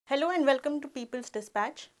Hello and welcome to People's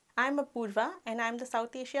Dispatch. I'm Apurva and I'm the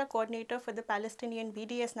South Asia coordinator for the Palestinian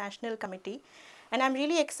BDS National Committee. And I'm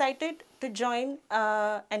really excited to join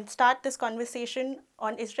and start this conversation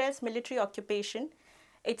on Israel's military occupation,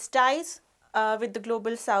 its ties with the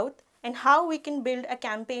global south, and how we can build a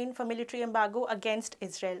campaign for military embargo against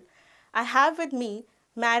Israel. I have with me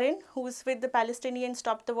Marin, who is with the Palestinian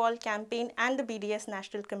Stop the Wall campaign and the BDS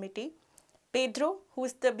National Committee, Pedro, who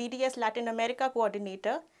is the BDS Latin America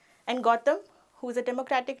coordinator, and Gautam, who is a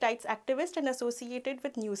democratic rights activist and associated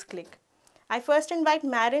with NewsClick. I first invite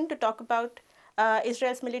Marin to talk about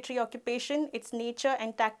Israel's military occupation, its nature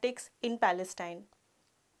and tactics in Palestine.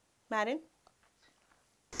 Marin?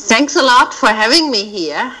 Thanks a lot for having me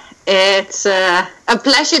here. It's a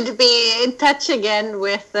pleasure to be in touch again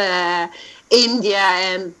with India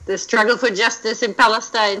and the struggle for justice in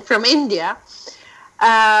Palestine from India.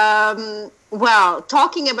 Well,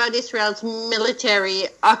 talking about Israel's military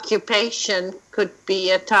occupation could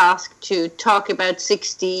be a task to talk about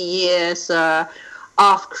 60 years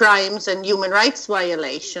of crimes and human rights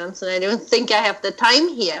violations, and I don't think I have the time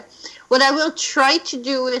here. What I will try to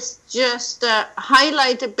do is just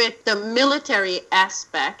highlight a bit the military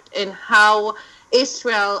aspect in how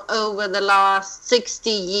Israel over the last 60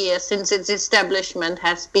 years since its establishment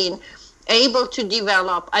has been able to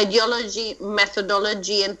develop ideology,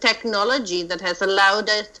 methodology, and technology that has allowed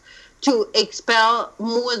it to expel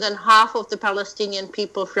more than half of the Palestinian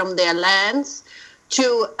people from their lands,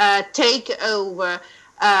 to take over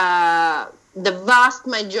the vast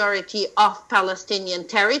majority of Palestinian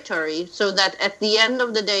territory, so that at the end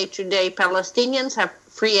of the day today, Palestinians have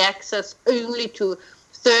free access only to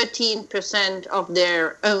 13% of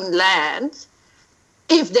their own land,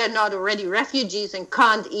 if they're not already refugees and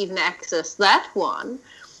can't even access that one,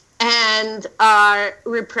 and are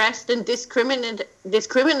repressed and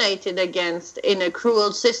discriminated against in a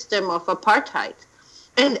cruel system of apartheid.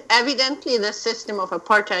 And evidently the system of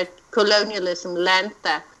apartheid, colonialism, land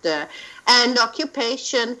theft, and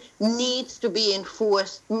occupation needs to be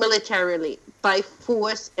enforced militarily, by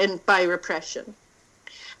force and by repression.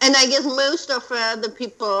 And I guess most of the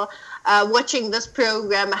people watching this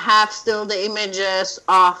program have still the images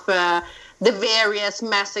of the various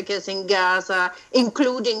massacres in Gaza,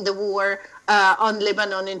 including the war on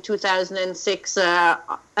Lebanon in 2006, in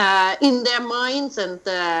their minds, and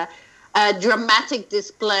the dramatic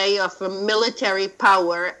display of a military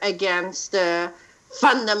power against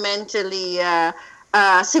fundamentally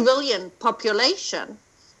civilian population.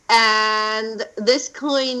 And this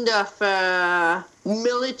kind of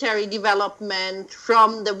military development,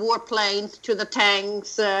 from the warplanes to the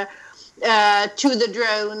tanks, to the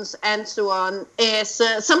drones and so on, is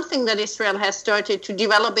something that Israel has started to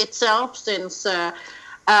develop itself since the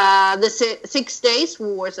 6 Days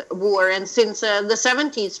War and since the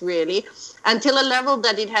 70s, really, until a level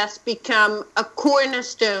that it has become a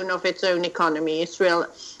cornerstone of its own economy. Israel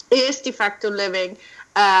is de facto living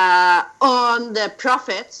on the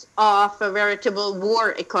profits of a veritable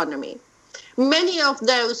war economy. Many of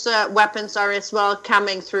those weapons are as well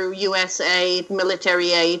coming through US aid,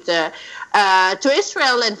 military aid to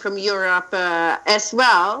Israel, and from Europe as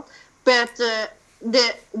well. But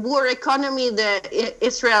the war economy,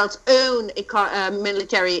 Israel's own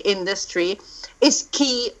military industry, is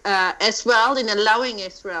key as well in allowing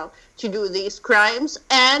Israel to do these crimes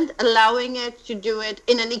and allowing it to do it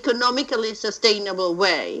in an economically sustainable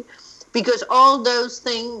way. Because all those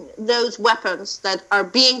weapons that are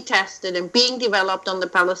being tested and being developed on the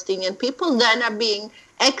Palestinian people then are being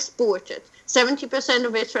exported. 70%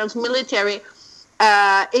 of Israel's military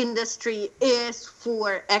industry is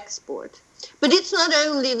for export. But it's not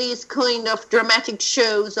only these kind of dramatic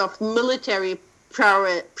shows of military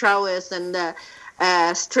prowess and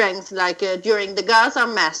strength, like during the Gaza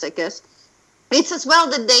massacres. It's as well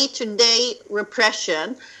the day-to-day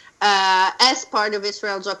repression as part of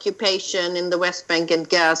Israel's occupation in the West Bank and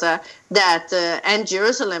Gaza, and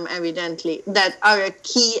Jerusalem, evidently, that are a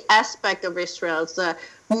key aspect of Israel's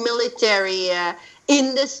military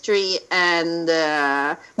industry and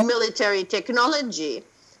military technology.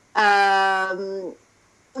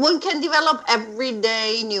 One can develop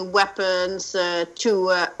everyday new weapons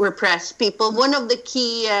to repress people. One of the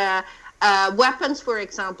key weapons, for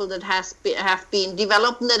example, that have been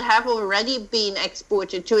developed and that have already been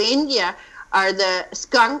exported to India are the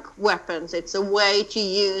skunk weapons. It's a way to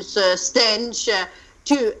use stench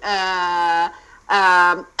to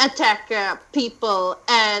attack people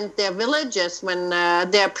and their villages when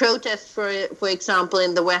there are protests, for example,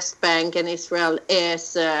 in the West Bank, and Israel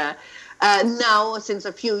is now, since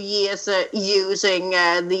a few years, using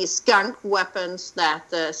these skunk weapons that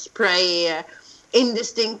spray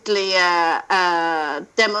indistinctly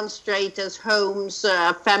demonstrators, homes,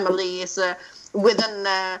 families, with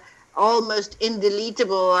an almost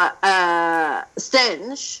indeletable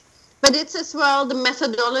stench. But it's as well the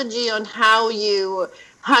methodology on how you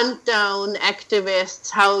hunt down activists,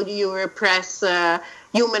 how you repress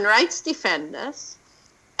human rights defenders.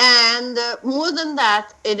 And more than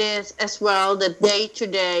that, it is as well the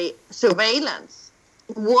day-to-day surveillance.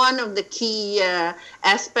 One of the key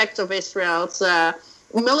aspects of Israel's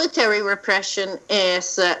military repression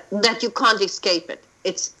is that you can't escape it.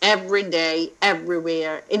 It's every day,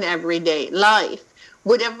 everywhere, in everyday life.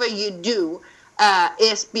 Whatever you do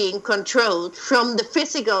is being controlled, from the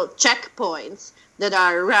physical checkpoints that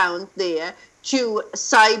are around there to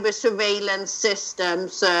cyber surveillance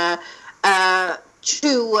systems,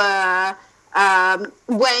 to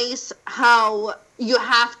ways how you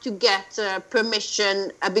have to get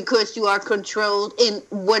permission because you are controlled in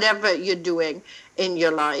whatever you're doing in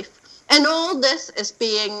your life. And all this is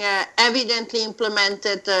being evidently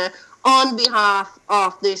implemented on behalf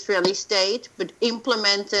of the Israeli state, but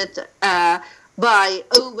implemented by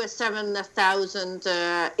over 7,000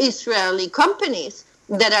 Israeli companies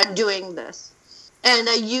that are doing this and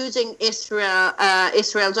are using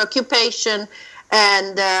Israel's occupation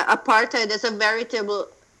and apartheid as a veritable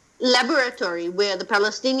laboratory where the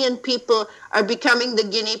Palestinian people are becoming the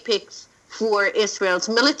guinea pigs for Israel's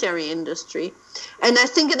military industry. And I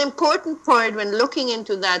think an important point when looking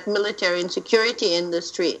into that military and security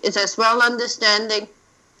industry is as well understanding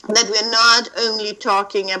that we're not only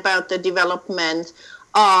talking about the development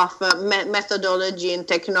of methodology and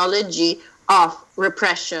technology of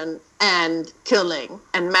repression and killing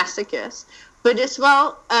and massacres, but as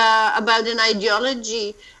well about an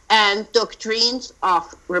ideology and doctrines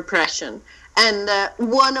of repression. And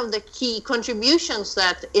one of the key contributions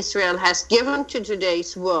that Israel has given to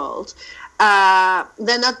today's world,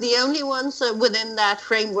 they're not the only ones within that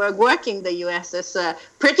framework working. The U.S. is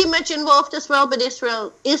pretty much involved as well, but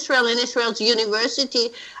Israel and Israel's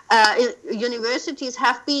universities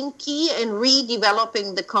have been key in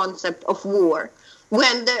redeveloping the concept of war.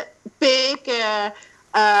 When the big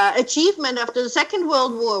achievement after the Second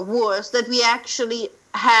World War was that we actually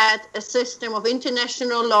had a system of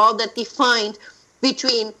international law that defined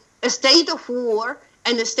between a state of war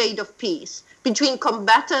and a state of peace, between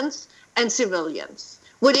combatants and civilians.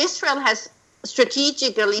 What Israel has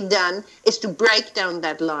strategically done is to break down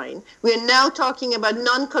that line. We are now talking about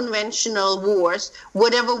non-conventional wars,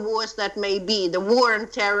 whatever wars that may be, the war on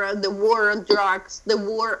terror, the war on drugs, the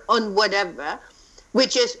war on whatever,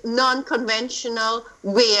 which is non-conventional,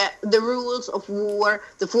 where the rules of war,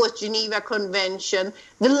 the Fourth Geneva Convention,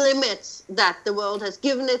 the limits that the world has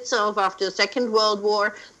given itself after the Second World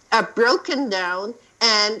War are broken down,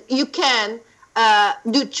 and you can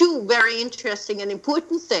do two very interesting and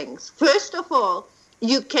important things. First of all,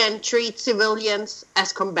 you can treat civilians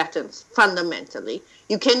as combatants, fundamentally.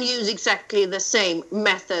 You can use exactly the same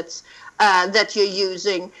methods that you're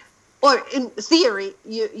using, or in theory,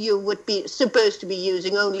 you would be supposed to be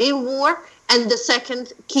using only in war. And the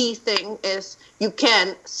second key thing is you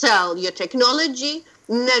can sell your technology,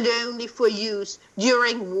 not only for use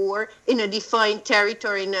during war in a defined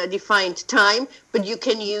territory, in a defined time, but you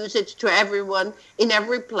can use it to everyone in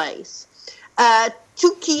every place.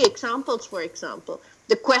 Two key examples, for example,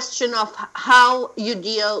 the question of how you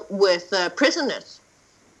deal with prisoners.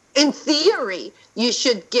 In theory, you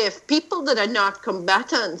should give people that are not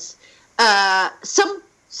combatants some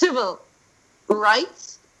civil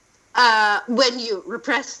rights when you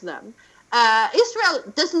repress them. Israel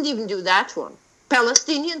doesn't even do that one.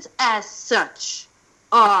 Palestinians as such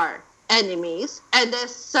are enemies, and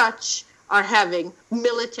as such are having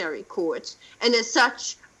military courts, and as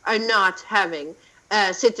such are not having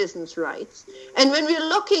citizens' rights. And when we're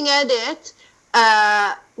looking at it,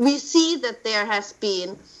 we see that there has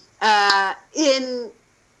been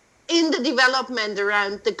in the development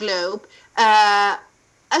around the globe, a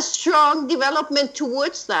strong development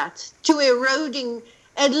towards that, to eroding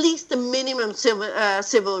at least the minimum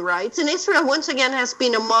civil rights. And Israel, once again, has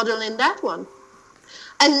been a model in that one.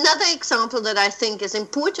 Another example that I think is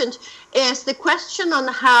important is the question on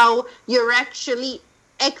how you're actually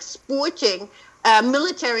exporting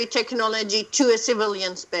military technology to a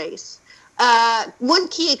civilian space. One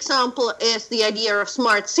key example is the idea of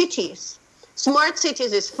smart cities. Smart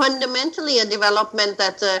cities is fundamentally a development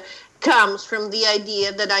that comes from the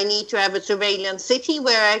idea that I need to have a surveillance city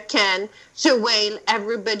where I can surveil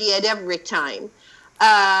everybody at every time.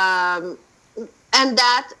 And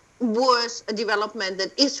that was a development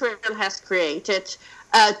that Israel has created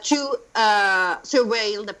to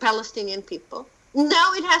surveil the Palestinian people.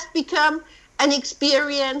 Now it has become an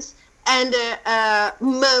experience and a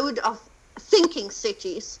mode of thinking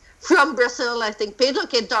cities. From Brazil, I think Pedro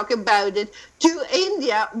can talk about it, to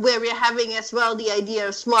India, where we're having as well the idea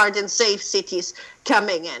of smart and safe cities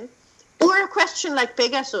coming in. Or a question like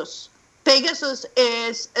Pegasus. Pegasus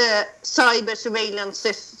is a cyber surveillance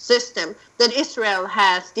system that Israel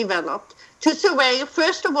has developed to surveil,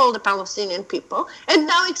 first of all, the Palestinian people, and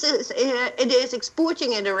now it is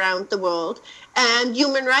exporting it around the world. And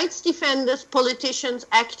human rights defenders, politicians,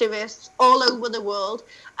 activists all over the world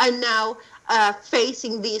are now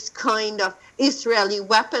facing these kind of Israeli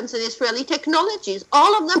weapons and Israeli technologies.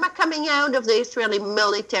 All of them are coming out of the Israeli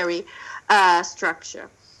military structure.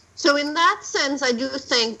 So in that sense, I do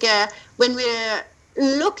think when we're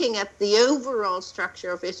looking at the overall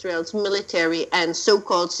structure of Israel's military and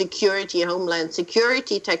so-called security, homeland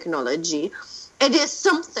security technology, it is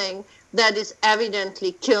something that is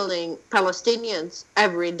evidently killing Palestinians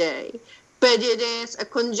every day. But it is a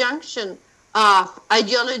conjunction of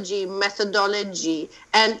ideology, methodology,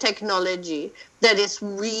 and technology that is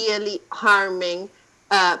really harming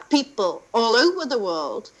people all over the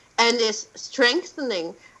world and is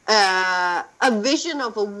strengthening a vision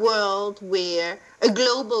of a world where a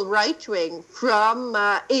global right wing from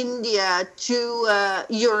India to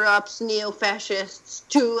Europe's neo-fascists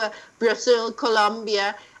to Brazil,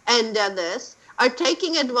 Colombia, and others are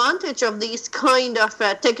taking advantage of these kind of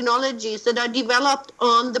technologies that are developed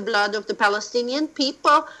on the blood of the Palestinian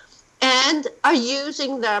people and are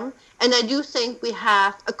using them. And I do think we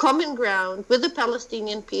have a common ground with the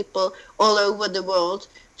Palestinian people all over the world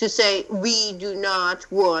to say we do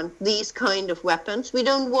not want these kind of weapons. We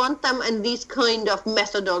don't want them and these kind of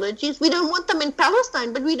methodologies. We don't want them in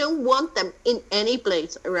Palestine, but we don't want them in any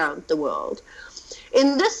place around the world.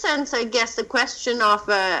 In this sense, I guess the question of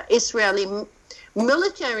Israeli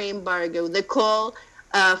military embargo, the call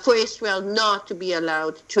for Israel not to be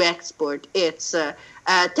allowed to export its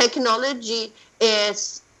technology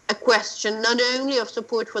is a question not only of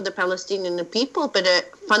support for the Palestinian people, but a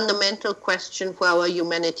fundamental question for our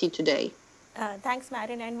humanity today. Thanks,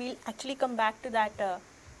 Marin, and we'll actually come back to that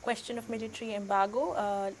question of military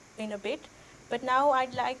embargo in a bit. But now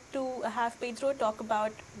I'd like to have Pedro talk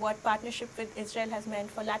about what partnership with Israel has meant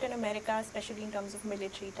for Latin America, especially in terms of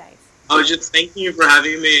military ties. I was just thanking you for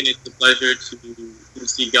having me, and it's a pleasure to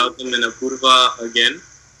see Gautam and Apurva again.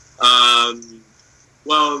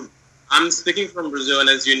 Well, I'm speaking from Brazil, and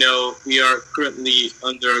as you know, we are currently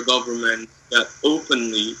under a government that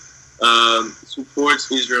openly supports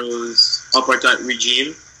Israel's apartheid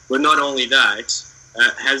regime. But not only that,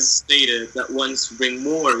 has stated that wants to bring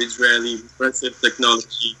more Israeli repressive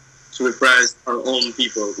technology to repress our own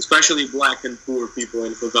people, especially black and poor people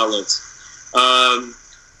in favelas.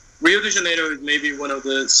 Rio de Janeiro is maybe one of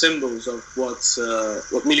the symbols of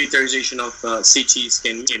what militarization of cities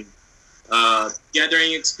can mean.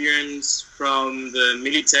 Gathering experience from the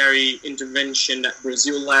military intervention that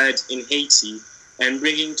Brazil led in Haiti and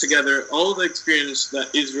bringing together all the experience that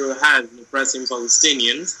Israel had in oppressing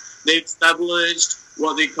Palestinians, they established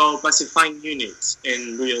what they call pacifying units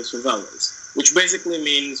in Rio's favelas, which basically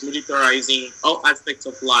means militarizing all aspects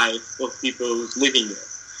of life of people living there.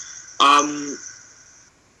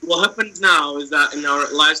 What happens now is that in our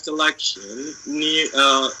last election,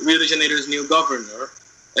 Rio de Janeiro's new governor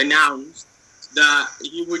announced that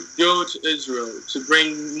he would go to Israel to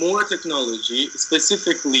bring more technology,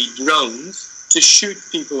 specifically drones, to shoot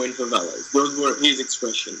people in favelas. Those were his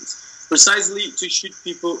expressions. Precisely to shoot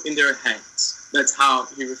people in their heads. That's how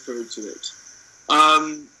he referred to it.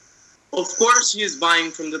 Of course, he is buying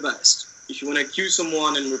from the best. If you want to accuse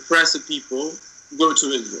someone and repress a people, go to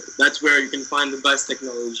Israel. That's where you can find the best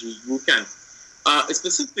technology you can.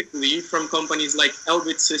 Specifically from companies like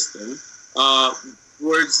Elbit System,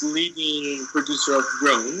 world's leading producer of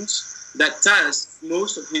drones, that tests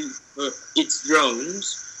most of its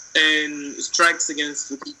drones and strikes against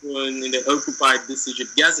the people in the occupied besieged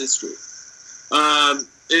Gaza Strip.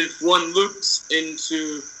 If one looks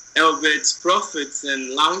into Elbit's profits and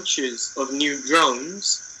launches of new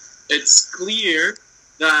drones, it's clear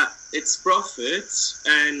that its profits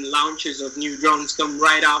and launches of new drones come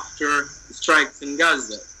right after strikes in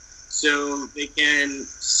Gaza. So they can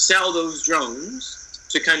sell those drones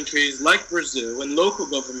to countries like Brazil and local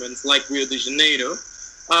governments like Rio de Janeiro,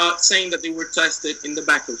 saying that they were tested in the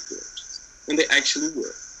battlefield, and they actually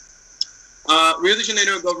were. Rio de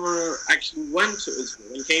Janeiro governor actually went to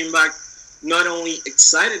Israel and came back not only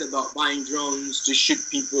excited about buying drones to shoot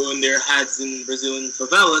people in their heads in Brazilian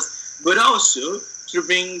favelas, but also to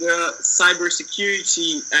bring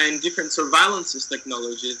cybersecurity and different surveillance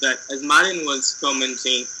technologies that, as Marin was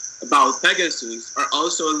commenting about Pegasus, are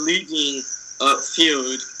also a leading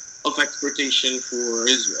field of exploitation for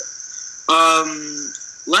Israel.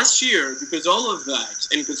 Last year, because all of that,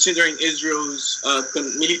 and considering Israel's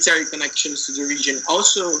military connections to the region,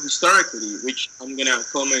 also historically, which I'm going to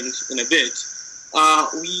comment in a bit,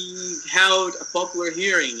 we held a popular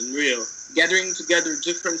hearing in Rio, gathering together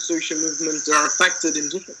different social movements that are affected in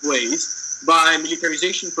different ways by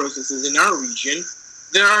militarization processes in our region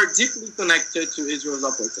that are deeply connected to Israel's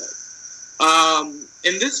apartheid.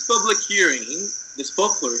 In this public hearing, this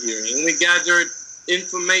popular hearing, we gathered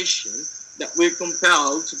information that we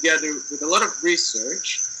compiled together with a lot of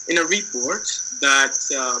research in a report that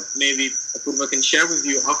maybe Apurva can share with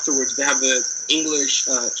you afterwards. They have the English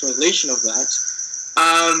translation of that.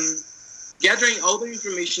 Gathering all the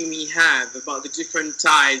information we have about the different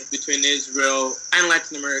ties between Israel and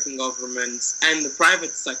Latin American governments and the private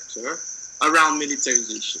sector around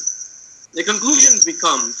militarization. The conclusions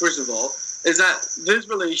become, first of all, is that these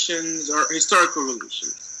relations are historical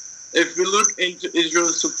relations. If we look into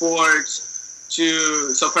Israel's support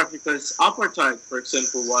to South Africa's apartheid, for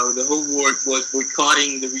example, while the whole world was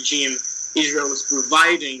boycotting the regime, Israel was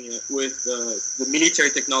providing with the military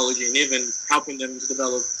technology and even helping them to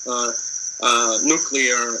develop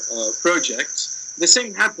nuclear projects. The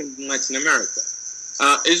same happened in Latin America.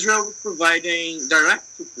 Israel was providing direct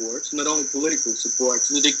support, not only political support,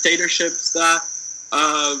 to the dictatorships that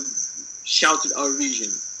sheltered our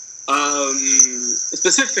region.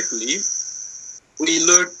 Specifically,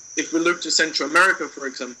 if we look to Central America, for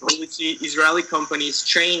example, we see Israeli companies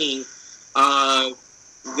training the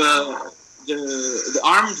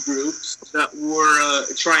armed groups that were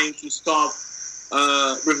trying to stop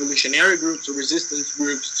revolutionary groups or resistance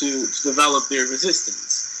groups to develop their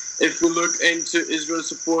resistance. If we look into Israel's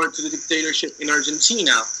support to the dictatorship in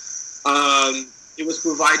Argentina, it was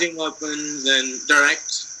providing weapons and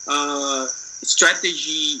direct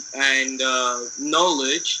strategy and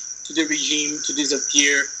knowledge to the regime to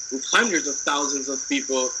disappear with hundreds of thousands of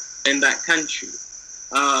people in that country.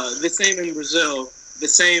 The same in Brazil, the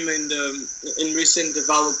same in recent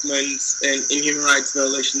developments in human rights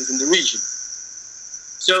violations in the region.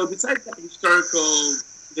 So besides that historical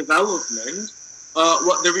development,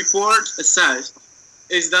 what the report assessed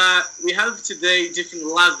is that we have today different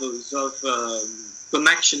levels of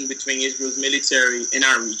connection between Israel's military and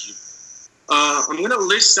our region. I'm going to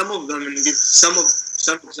list some of them and give some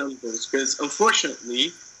examples, because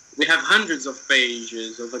unfortunately we have hundreds of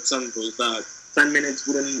pages of examples that 10 minutes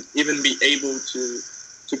wouldn't even be able to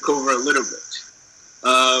cover a little bit.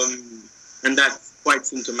 And that's quite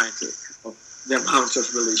symptomatic of the amount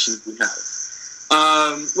of relations we have.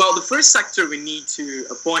 Well, the first sector we need to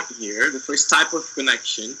point here, the first type of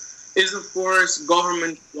connection, is of course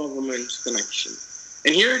government-government connection.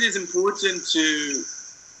 And here it is important to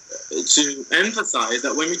emphasize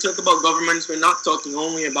that when we talk about governments, we're not talking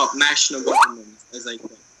only about national governments, as I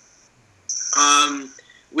said.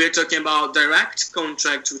 We're talking about direct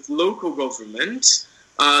contract with local government,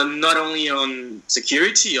 not only on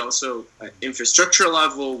security, also at infrastructure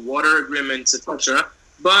level, water agreements, etc.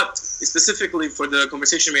 But specifically for the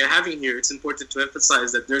conversation we are having here, it's important to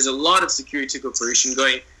emphasize that there's a lot of security cooperation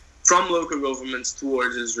going from local governments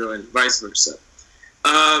towards Israel and vice versa.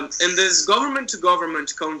 In this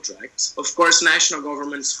government-to-government contract, of course, national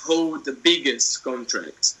governments hold the biggest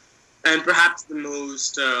contracts and perhaps the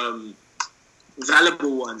most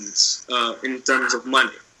valuable ones in terms of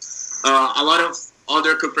money. A lot of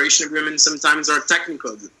other cooperation agreements sometimes are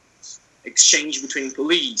technical agreements, exchange between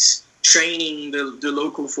police, training the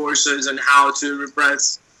local forces on how to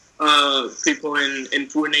repress people in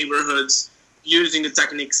poor neighborhoods, using the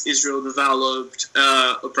techniques Israel developed,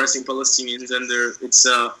 oppressing Palestinians under its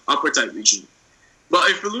apartheid regime. But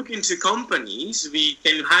if we look into companies, we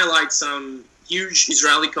can highlight some huge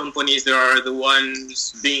Israeli companies that are the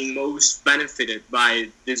ones being most benefited by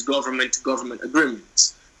this government-to-government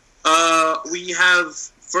agreements. We have,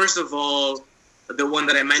 first of all, the one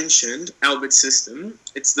that I mentioned, Elbit System.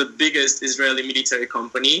 It's the biggest Israeli military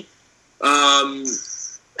company.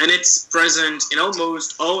 And it's present in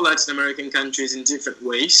almost all Latin American countries in different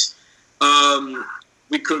ways.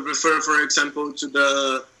 We could refer, for example,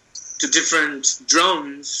 to different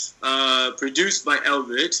drones produced by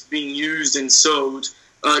Elbit being used and sold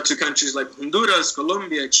to countries like Honduras,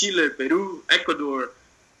 Colombia, Chile, Peru, Ecuador.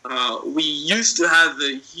 We used to have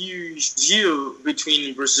a huge deal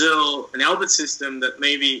between Brazil and Elbit System that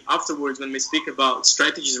maybe afterwards, when we speak about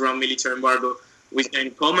strategies around military embargo, we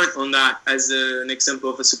can comment on that as an example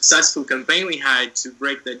of a successful campaign we had to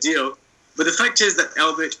break that deal. But the fact is that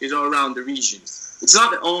Elbit is all around the region. It's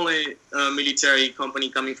not the only military company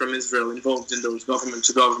coming from Israel involved in those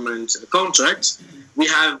government-to-government contracts. We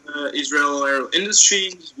have Israel Aero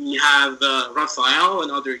Industries, we have Rafael,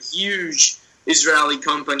 another huge Israeli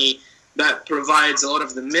company that provides a lot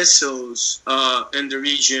of the missiles in the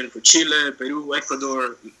region for Chile, Peru,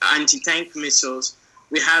 Ecuador, anti-tank missiles.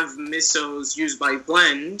 We have missiles used by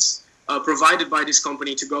planes provided by this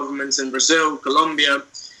company to governments in Brazil, Colombia.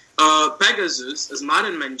 Pegasus, as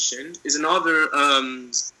Martin mentioned, is another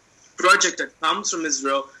project that comes from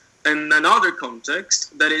Israel in another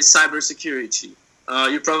context, that is cybersecurity.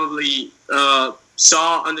 You probably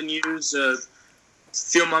saw on the news a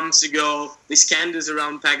few months ago the scandals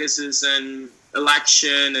around Pegasus and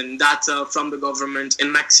election and data from the government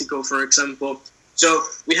in Mexico, for example. So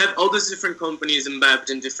we have all these different companies embedded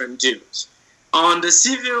in different deals. On the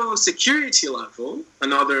civil security level,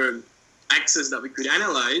 another axis that we could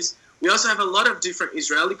analyze, we also have a lot of different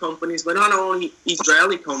Israeli companies, but not only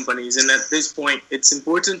Israeli companies. And at this point, it's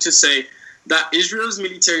important to say that Israel's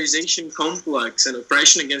militarization complex and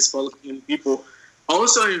oppression against Palestinian people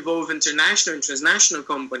also involve international and transnational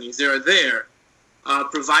companies. They are there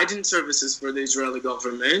providing services for the Israeli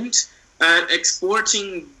government and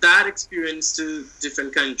exporting that experience to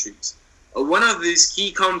different countries. One of these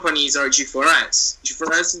key companies are G4S.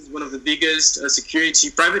 G4S is one of the biggest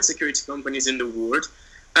private security companies in the world.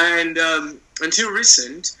 And until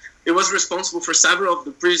recent, it was responsible for several of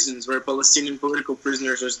the prisons where Palestinian political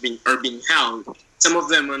prisoners are being held, some of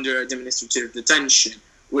them under administrative detention,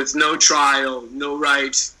 with no trial, no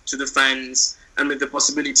right to defense, and with the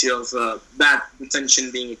possibility of that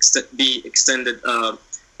detention being extended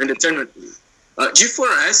indeterminately.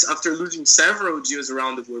 G4S, after losing several deals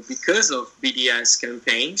around the world because of BDS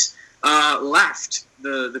campaigns, left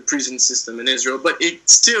the prison system in Israel, but it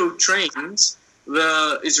still trains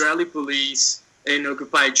the Israeli police in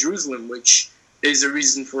occupied Jerusalem, which is a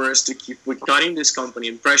reason for us to keep boycotting this company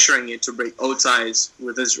and pressuring it to break all ties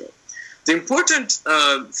with Israel. The important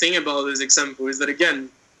thing about this example is that, again,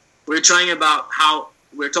 we're talking about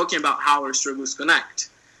how our struggles connect.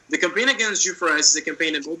 The campaign against G4S is a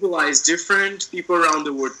campaign that mobilized different people around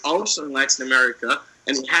the world, also in Latin America,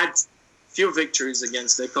 and it had few victories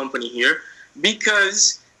against the company here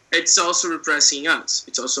because it's also repressing us.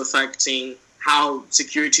 It's also affecting how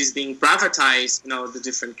security is being privatized in all the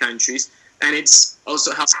different countries, and it's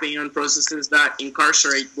also helping on processes that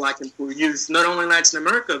incarcerate Black and poor youth, not only in Latin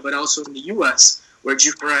America, but also in the U.S., where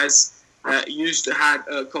G4S used to have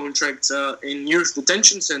contracts in youth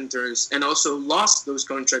detention centers and also lost those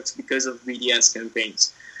contracts because of BDS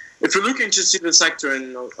campaigns. If we look into civil sector,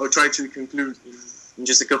 and I'll try to conclude in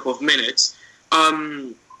just a couple of minutes,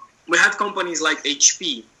 we have companies like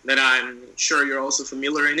HP that I'm sure you're also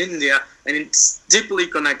familiar in India, and it's deeply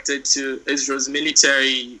connected to Israel's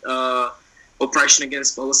military oppression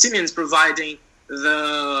against Palestinians, providing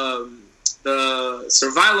the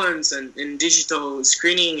surveillance and digital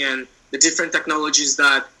screening and the different technologies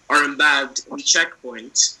that are embedded in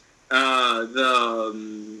checkpoints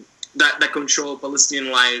that control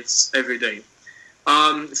Palestinian lives every day.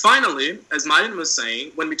 Finally, as Martin was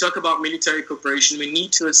saying, when we talk about military cooperation, we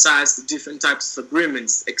need to assess the different types of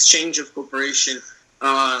agreements, exchange of cooperation,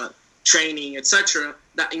 training, etc.,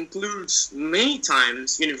 that includes many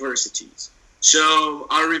times universities. So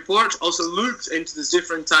our report also looked into these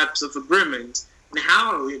different types of agreements and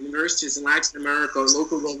how universities in Latin America or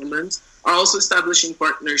local governments are also establishing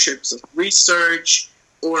partnerships of research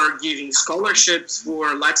or giving scholarships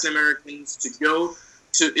for Latin Americans to go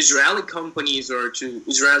to Israeli companies or to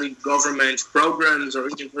Israeli government programs or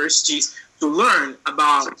universities to learn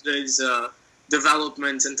about these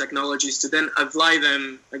developments and technologies to then apply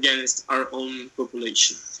them against our own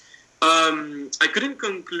population. I couldn't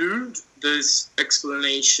conclude this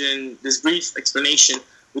brief explanation,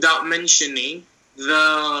 without mentioning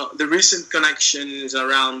the recent connections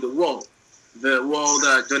around the wall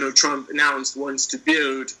that Donald Trump announced wants to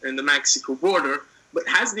build in the Mexico border, but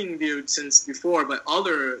has been built since before by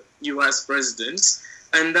other U.S. presidents,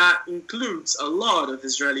 and that includes a lot of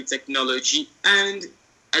Israeli technology. And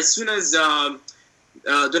as soon as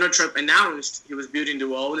Donald Trump announced he was building the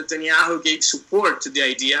wall, Netanyahu gave support to the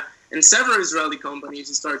idea, and several Israeli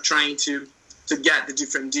companies started trying to get the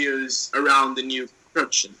different deals around the new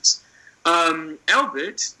constructions.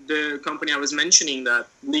 Elbit, the company I was mentioning that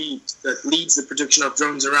leads the production of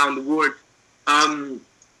drones around the world, and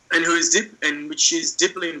which is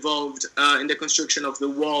deeply involved in the construction of the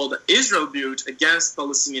wall that Israel built against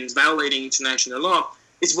Palestinians violating international law,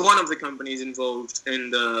 is one of the companies involved in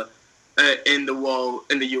the wall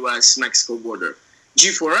in the U.S.-Mexico border.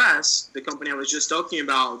 G4S, the company I was just talking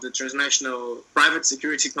about, the transnational private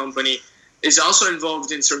security company, is also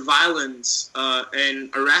involved in surveillance and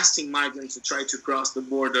arresting migrants who try to cross the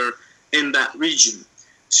border in that region.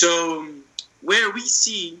 So where we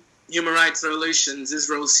see human rights violations,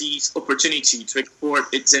 Israel sees opportunity to export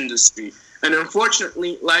its industry. And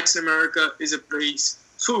unfortunately, Latin America is a place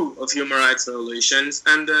full of human rights violations,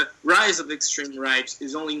 and the rise of extreme right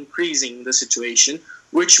is only increasing the situation,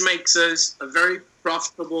 which makes us a very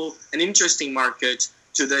profitable and interesting market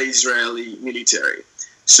to the Israeli military.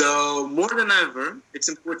 So more than ever, it's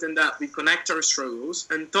important that we connect our struggles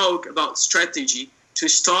and talk about strategy to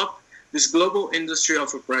stop this global industry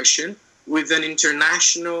of oppression with an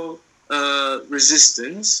international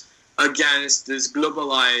resistance against this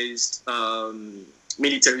globalized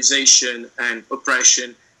militarization and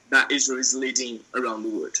oppression that Israel is leading around the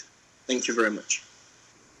world. Thank you very much.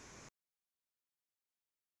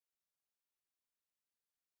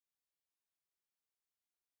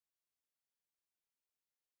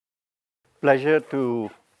 Pleasure to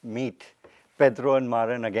meet Pedro and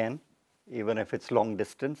Maren again, even if it's long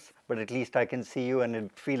distance, but at least I can see you and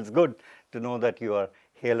it feels good to know that you are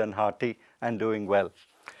hale and hearty and doing well.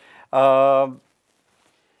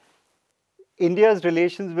 India's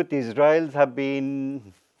relations with Israel have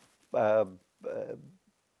been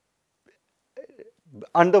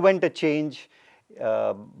underwent a change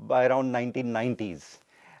by around 1990s.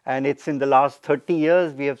 And it's in the last 30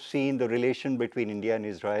 years we have seen the relation between India and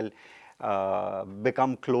Israel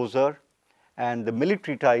become closer, and the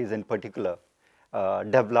military ties in particular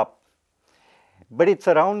develop. But it's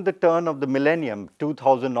around the turn of the millennium,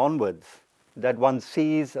 2000 onwards, that one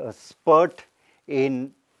sees a spurt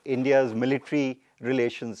in India's military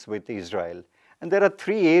relations with Israel. And there are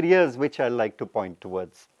three areas which I'd like to point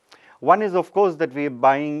towards. One is, of course, that we are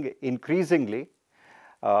buying increasingly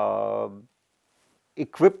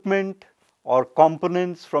equipment or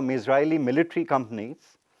components from Israeli military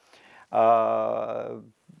companies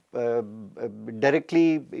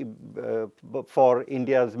directly for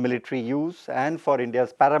India's military use and for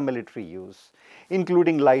India's paramilitary use,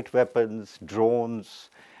 including light weapons, drones,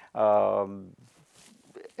 and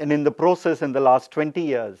in the process in the last 20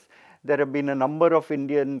 years, there have been a number of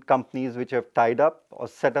Indian companies which have tied up or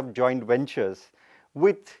set up joint ventures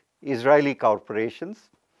with Israeli corporations.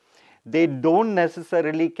 They don't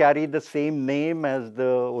necessarily carry the same name as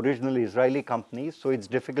the original Israeli companies, so it's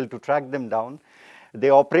difficult to track them down. They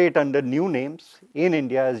operate under new names in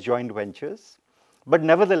India as joint ventures. But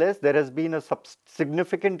nevertheless, there has been a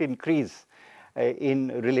significant increase in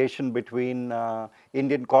relation between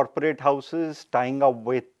Indian corporate houses tying up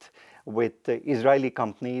with Israeli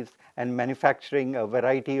companies and manufacturing a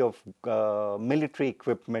variety of military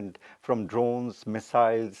equipment from drones,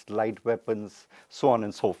 missiles, light weapons, so on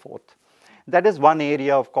and so forth. That is one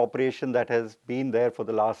area of cooperation that has been there for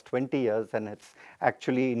the last 20 years, and it's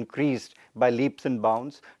actually increased by leaps and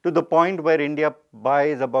bounds to the point where India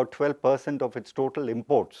buys about 12% of its total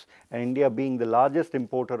imports, and India being the largest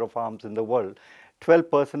importer of arms in the world,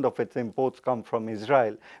 12% of its imports come from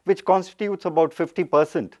Israel, which constitutes about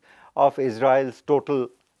 50% of Israel's total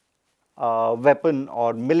weapon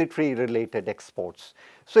or military related exports.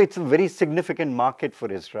 So it's a very significant market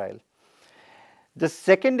for Israel. The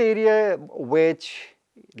second area which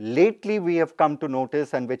lately we have come to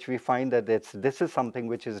notice and which we find that this is something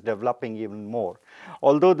which is developing even more.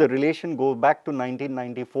 Although the relation goes back to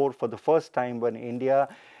 1994 for the first time when India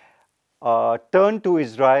turned to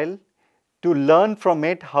Israel to learn from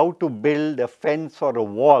it how to build a fence or a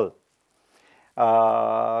wall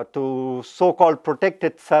to so-called protect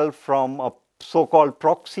itself from a so-called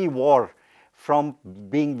proxy war from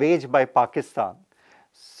being waged by Pakistan.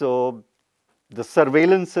 So the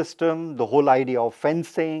surveillance system, the whole idea of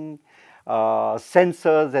fencing,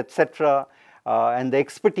 sensors, etc., and the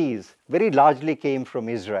expertise very largely came from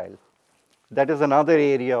Israel. That is another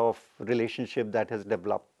area of relationship that has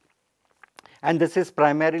developed. And this is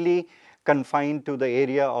primarily confined to the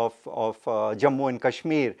area of Jammu and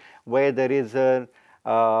Kashmir, where there is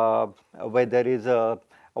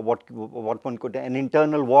what one could an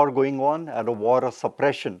internal war going on, and a war of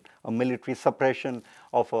suppression, a military suppression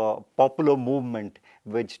of a popular movement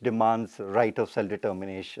which demands right of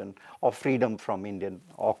self-determination or freedom from Indian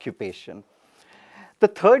occupation. The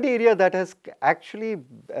third area that is actually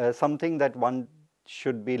something that one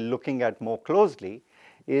should be looking at more closely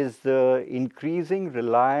is the increasing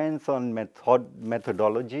reliance on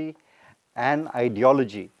methodology and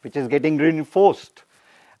ideology, which is getting reinforced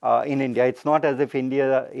in India. It's not as if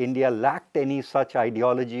India lacked any such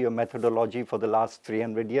ideology or methodology for the last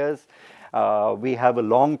 300 years. We have a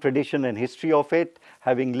long tradition and history of it,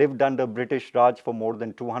 having lived under British Raj for more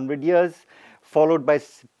than 200 years, followed by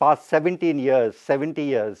past 17 years, 70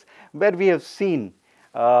 years, where we have seen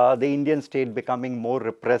the Indian state becoming more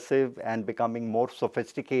repressive and becoming more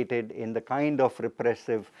sophisticated in the kind of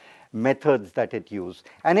repressive methods that it used.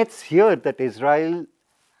 And it's here that Israel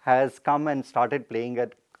has come and started playing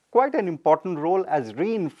quite an important role as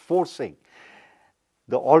reinforcing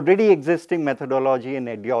the already existing methodology and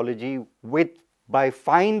ideology by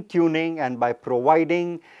fine tuning and by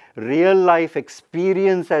providing real life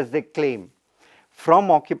experience, as they claim,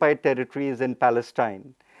 from occupied territories in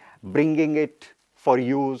Palestine, bringing it for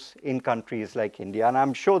use in countries like India. And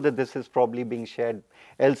I'm sure that this is probably being shared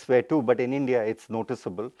elsewhere too, but in India it's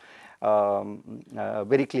noticeable,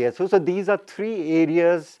 very clear. So these are three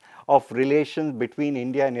areas of relations between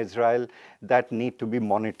India and Israel that need to be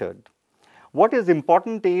monitored. What is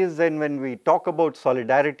important is, and when we talk about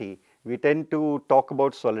solidarity, we tend to talk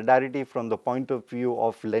about solidarity from the point of view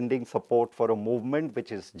of lending support for a movement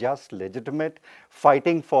which is just, legitimate,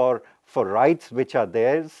 fighting for rights which are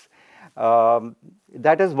theirs.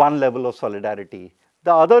 That is one level of solidarity.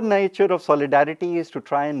 The other nature of solidarity is to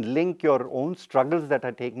try and link your own struggles that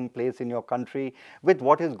are taking place in your country with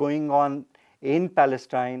what is going on in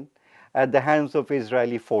Palestine at the hands of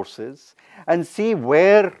Israeli forces, and see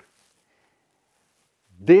where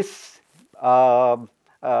this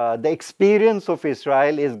the experience of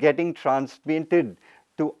Israel is getting transmitted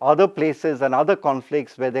to other places and other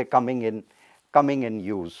conflicts where they're coming in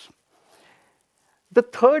use. The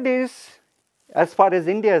third is, as far as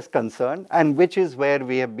India is concerned, and which is where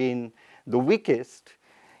we have been the weakest,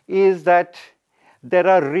 is that there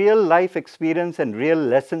are real life experience and real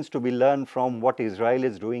lessons to be learned from what Israel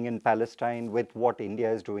is doing in Palestine with what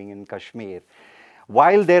India is doing in Kashmir.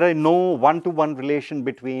 While there are no one-to-one relation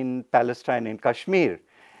between Palestine and Kashmir,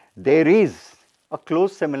 there is a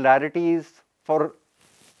close similarities for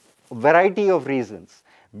a variety of reasons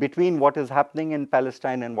between what is happening in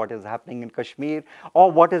Palestine and what is happening in Kashmir,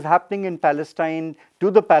 or what is happening in Palestine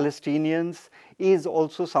to the Palestinians is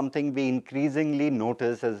also something we increasingly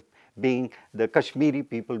notice as being the Kashmiri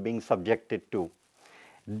people being subjected to.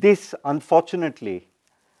 This, unfortunately,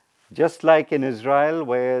 just like in Israel,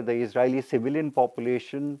 where the Israeli civilian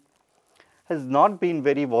population has not been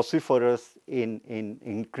very vociferous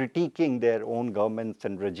in critiquing their own governments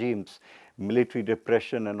and regimes, military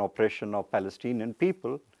repression and oppression of Palestinian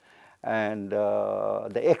people, and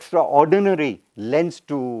the extraordinary lengths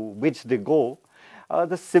to which they go,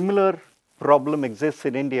 the similar problem exists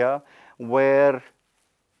in India, where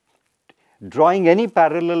drawing any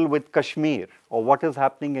parallel with Kashmir or what is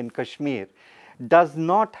happening in Kashmir does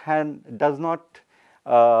not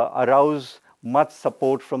arouse much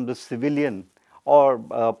support from the civilian or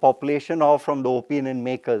population or from the opinion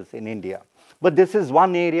makers in India. But this is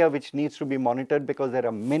one area which needs to be monitored because there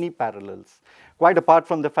are many parallels. Quite apart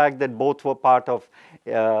from the fact that both were part of,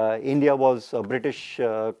 India was a British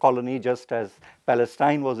colony just as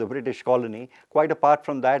Palestine was a British colony. Quite apart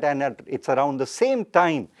from that, and it's around the same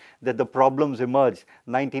time that the problems emerged,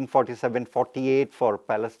 1947-48 for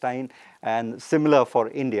Palestine and similar for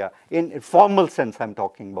India. In formal sense I'm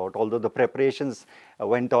talking about, although the preparations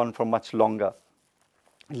went on for much longer,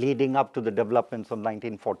 leading up to the developments of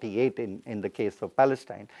 1948 in the case of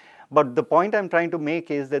Palestine. But the point I'm trying to make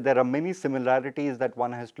is that there are many similarities that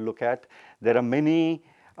one has to look at. There are many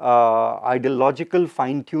ideological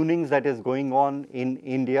fine-tunings that is going on in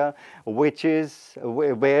India, which is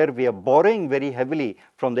where we are borrowing very heavily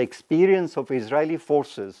from the experience of Israeli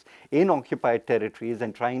forces in occupied territories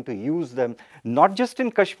and trying to use them not just in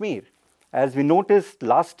Kashmir, as we noticed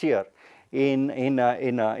last year in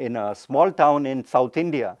a small town in South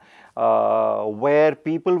India, where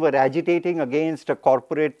people were agitating against a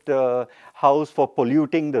corporate house for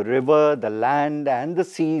polluting the river, the land and the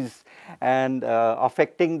seas, and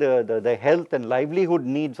affecting the health and livelihood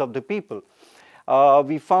needs of the people.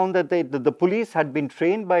 We found that the police had been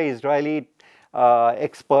trained by Israeli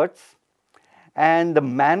experts, and the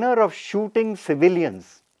manner of shooting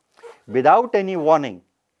civilians without any warning,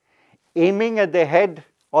 aiming at the head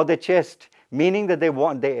or the chest, meaning that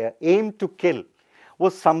they aim to kill,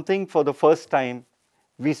 was something for the first time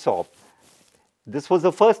we saw. This was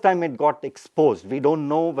the first time it got exposed. We don't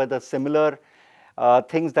know whether similar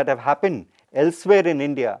things that have happened elsewhere in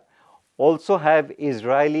India also have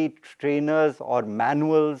Israeli trainers or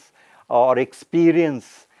manuals or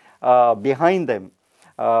experience behind them,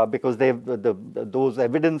 because those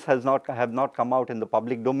evidence have not come out in the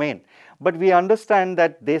public domain. But we understand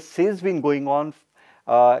that this has been going on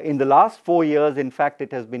in the last 4 years. In fact,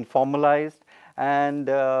 it has been formalized, and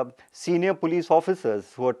senior police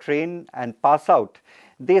officers who are trained and pass out,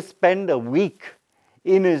 they spend a week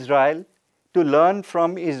in Israel to learn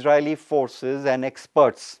from Israeli forces and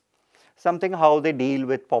experts something how they deal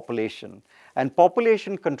with population. And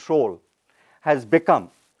population control has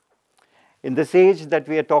become, in this age that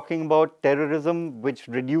we are talking about, terrorism which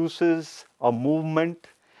reduces a movement,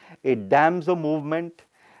 it damns a movement,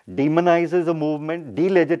 demonizes a movement,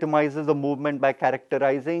 delegitimizes a movement by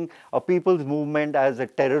characterizing a people's movement as a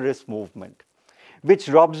terrorist movement, which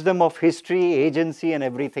robs them of history, agency and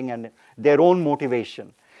everything and their own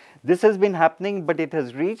motivation. This has been happening, but it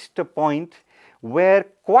has reached a point where,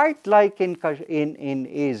 quite like in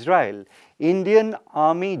Israel, Indian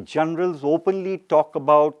army generals openly talk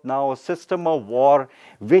about now a system of war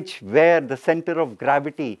where the center of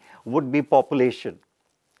gravity would be population.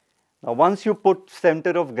 Now, once you put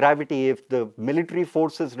center of gravity, if the military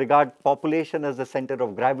forces regard population as the center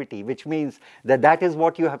of gravity, which means that that is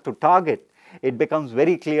what you have to target, it becomes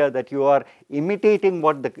very clear that you are imitating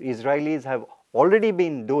what the Israelis have already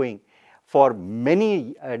been doing for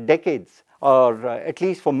many decades, or at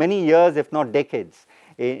least for many years, if not decades,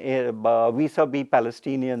 vis-a-vis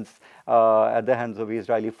Palestinians at the hands of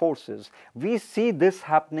Israeli forces. We see this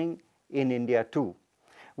happening in India too,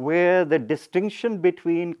 where the distinction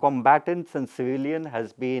between combatants and civilian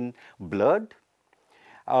has been blurred.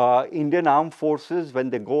 Indian armed forces, when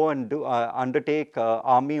they go and undertake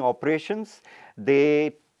army operations,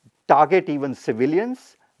 they target even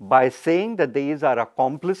civilians by saying that these are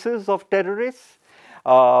accomplices of terrorists,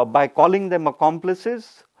 by calling them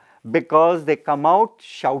accomplices because they come out,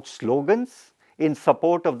 shout slogans in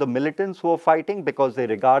support of the militants who are fighting because they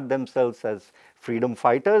regard themselves as freedom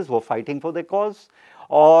fighters who are fighting for their cause,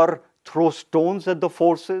 or throw stones at the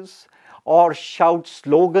forces, or shout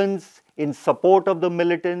slogans in support of the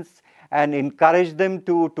militants and encourage them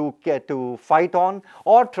to fight on,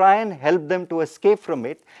 or try and help them to escape from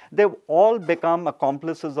it. They've all become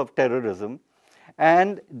accomplices of terrorism,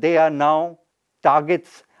 and they are now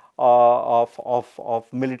targets of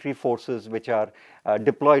military forces which are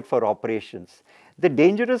deployed for operations. The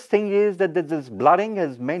dangerous thing is that this blurring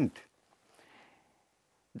has meant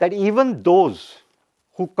that even those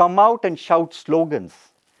who come out and shout slogans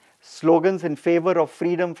in favor of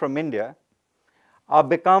freedom from India,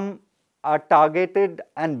 are targeted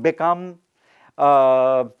and become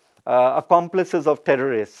accomplices of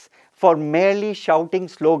terrorists for merely shouting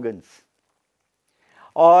slogans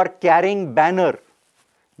or carrying banner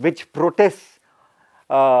which protests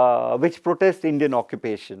Indian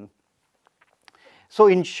occupation. So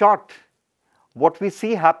in short, what we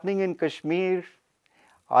see happening in Kashmir,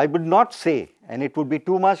 I would not say, and it would be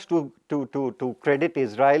too much to credit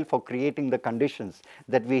Israel for creating the conditions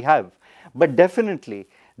that we have, but definitely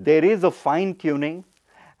there is a fine tuning,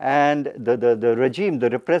 and the regime, the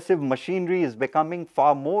repressive machinery is becoming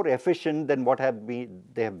far more efficient than what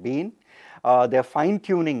they have been. They're fine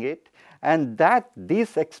tuning it, and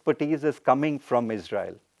this expertise is coming from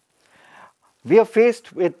Israel. We are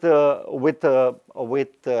faced with two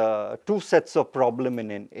sets of problem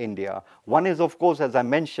in India. One is, of course, as I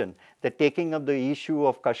mentioned, the taking of the issue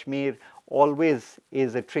of Kashmir always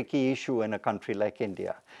is a tricky issue in a country like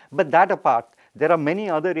India. But that apart, there are many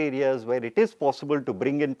other areas where it is possible to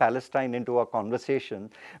bring in Palestine into our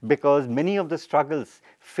conversation, because many of the struggles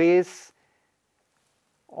face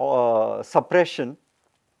suppression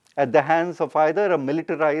at the hands of either a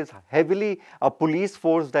militarized, a police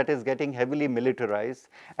force that is getting heavily militarized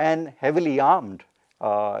and heavily armed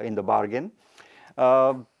in the bargain,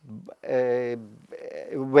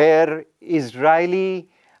 where Israeli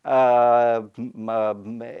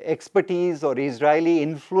expertise or Israeli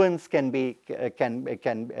influence can be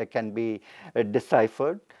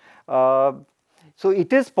deciphered. So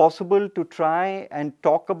it is possible to try and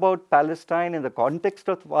talk about Palestine in the context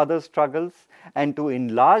of other struggles and to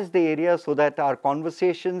enlarge the area so that our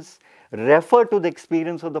conversations refer to the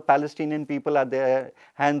experience of the Palestinian people at the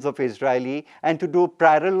hands of Israeli, and to do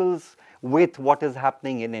parallels with what is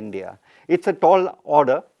happening in India. It's a tall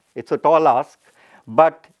order, it's a tall ask,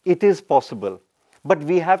 but it is possible. But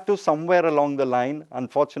we have to somewhere along the line,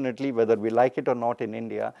 unfortunately, whether we like it or not in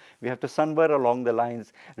India, we have to somewhere along the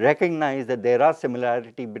lines recognize that there are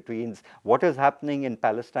similarity between what is happening in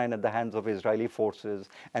Palestine at the hands of Israeli forces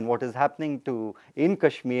and what is happening in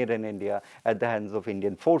Kashmir in India at the hands of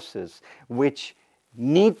Indian forces, which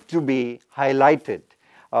need to be highlighted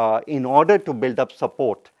in order to build up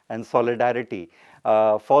support and solidarity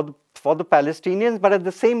for the Palestinians, but at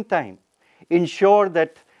the same time ensure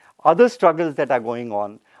that other struggles that are going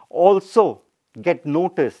on also get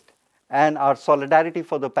noticed And our solidarity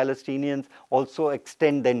for the Palestinians also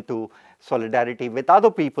extend then to solidarity with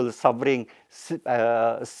other people suffering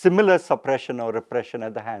similar suppression or repression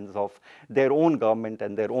at the hands of their own government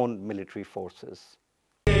and their own military forces.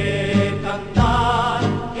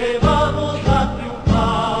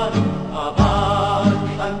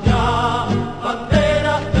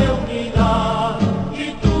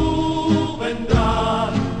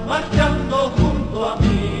 Marchando junto a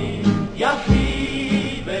mí y a